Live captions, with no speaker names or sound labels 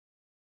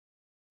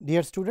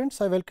Dear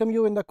students, I welcome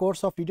you in the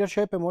course of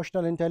Leadership,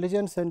 Emotional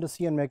Intelligence and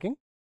Decision Making.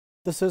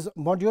 This is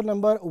module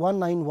number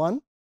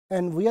 191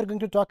 and we are going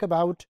to talk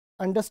about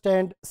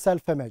understand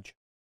self-image.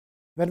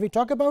 When we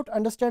talk about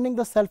understanding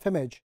the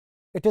self-image,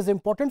 it is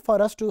important for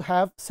us to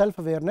have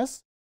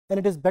self-awareness and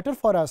it is better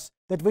for us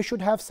that we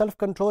should have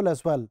self-control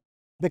as well,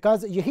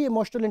 because यही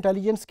emotional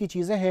intelligence की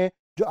चीज़ें हैं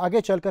जो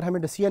आगे चलकर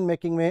हमें decision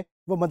making में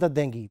वो मदद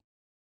देंगी.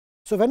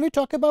 So when we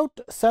talk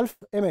about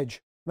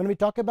self-image, when we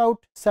talk about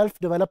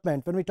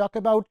self-development, when we talk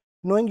about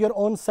knowing your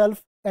own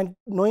self and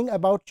knowing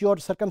about your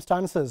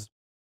circumstances,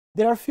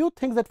 there are few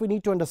things that we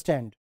need to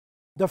understand.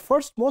 The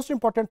first most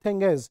important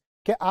thing is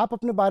कि आप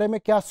अपने बारे में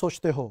क्या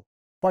सोचते हो.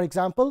 For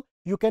example,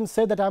 you can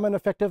say that I'm an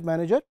effective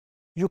manager.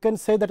 You can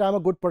say that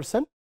I'm a good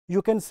person.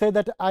 You can say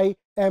that I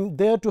am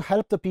there to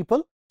help the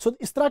people. So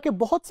इस तरह के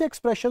बहुत से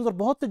expressions और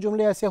बहुत से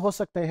जुमले ऐसे हो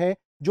सकते हैं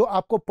जो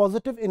आपको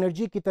positive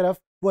energy की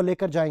तरफ वो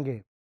लेकर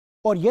जाएंगे.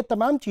 और ये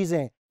तमाम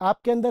चीज़ें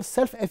आपके अंदर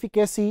सेल्फ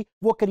एफिकेसी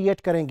वो क्रिएट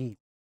करेंगी.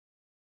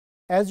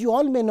 As you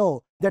all may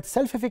know that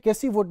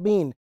self-efficacy would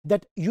mean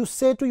that you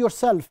say to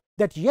yourself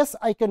that yes,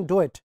 I can do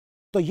it.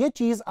 तो ये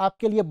चीज़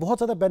आपके लिए बहुत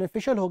ज़्यादा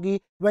बेनिफिशियल होगी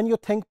when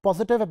you think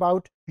positive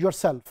about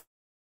yourself.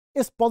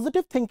 इस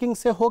पॉजिटिव थिंकिंग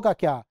से होगा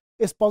क्या?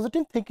 इस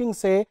पॉजिटिव थिंकिंग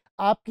से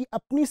आपकी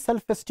अपनी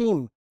सेल्फ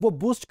एस्टीम वो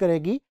बूस्ट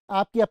करेगी,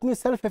 आपकी अपनी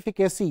सेल्फ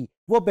एफिकेसी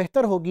वो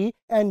बेहतर होगी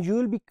and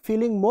you will be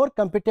feeling more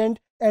competent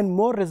and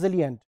more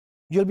resilient.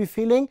 You'll be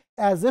feeling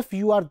as if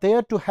you are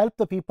there to help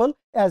the people,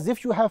 as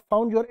if you have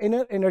found your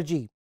inner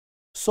energy.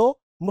 So,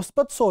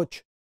 मुस्बत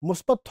सोच,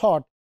 मुस्बत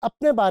thought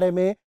अपने बारे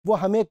में वो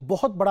हमें एक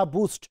बहुत बड़ा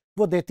बूस्ट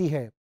वो देती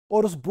है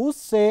और उस बूस्ट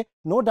से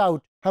नो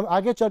डाउट हम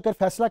आगे चलकर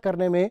फैसला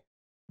करने में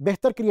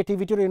बेहतर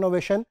क्रिएटिविटी और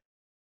इनोवेशन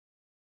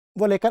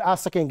वो लेकर आ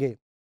सकेंगे.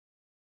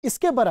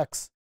 इसके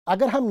बरक्स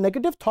अगर हम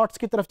नेगेटिव थॉट्स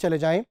की तरफ चले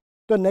जाएं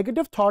तो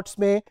नेगेटिव थॉट्स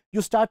में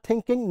you start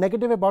thinking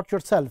negative about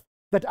yourself,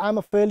 that I am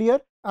a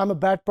failure, I am a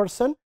bad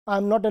person, I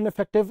am not an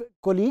effective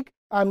colleague,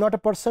 I am not a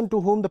person to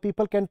whom the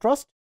people can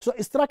trust. So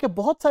इस तरह के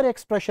बहुत सारे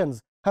expressions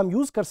हम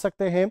use कर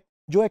सकते हैं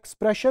जो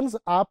expressions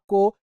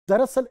आपको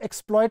दरअसल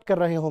exploit कर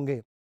रहे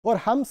होंगे और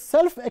हम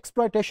self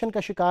exploitation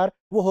का शिकार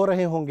वो हो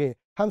रहे होंगे,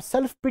 हम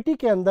self pity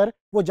के अंदर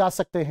वो जा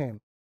सकते हैं.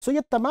 So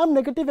ये तमाम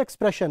negative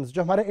expressions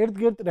जो हमारे इर्द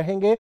गिर्द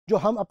रहेंगे, जो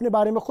हम अपने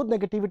बारे में खुद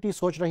नेगेटिविटी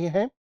सोच रहे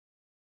हैं,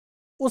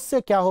 उससे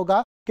क्या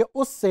होगा कि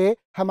उससे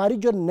हमारी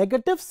जो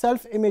नेगेटिव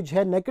सेल्फ इमेज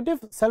है, नेगेटिव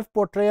सेल्फ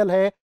पोर्ट्रेयल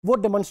है, वो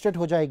डेमोन्स्ट्रेट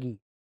हो जाएगी.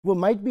 वो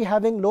might be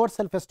having lower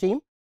self esteem,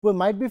 वो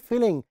माइट बी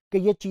फीलिंग कि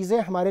ये चीज़ें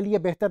हमारे लिए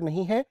बेहतर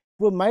नहीं है,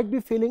 वो might be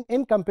feeling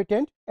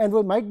incompetent and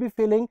वो might be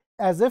feeling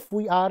as if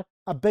we are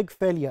a big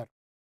failure.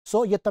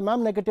 सो ये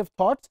तमाम नेगेटिव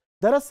थॉट्स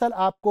दरअसल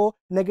आपको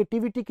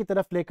नेगेटिविटी की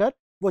तरफ लेकर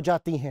वो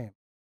जाती हैं.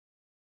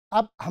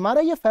 अब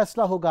हमारा ये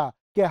फैसला होगा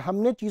कि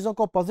हमने चीज़ों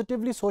को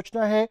पॉजिटिवली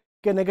सोचना है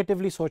कि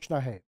नेगेटिवली सोचना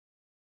है.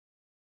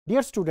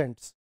 डियर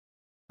स्टूडेंट्स,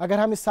 अगर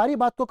हम इस सारी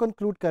बात को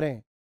कंक्लूड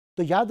करें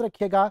तो याद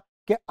रखिएगा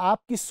कि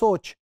आपकी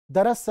सोच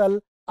दरअसल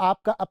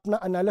आपका अपना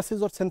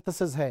एनालिसिस और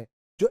सिंथेसिस है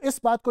जो इस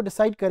बात को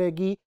डिसाइड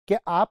करेगी कि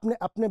आपने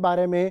अपने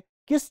बारे में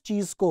किस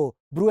चीज़ को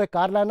ब्रूए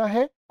कार लाना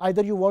है.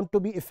 Either you want to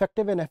be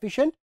effective and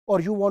efficient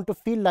और you want to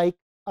feel like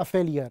a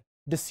failure.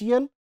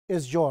 Decision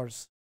is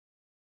yours.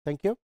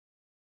 Thank you.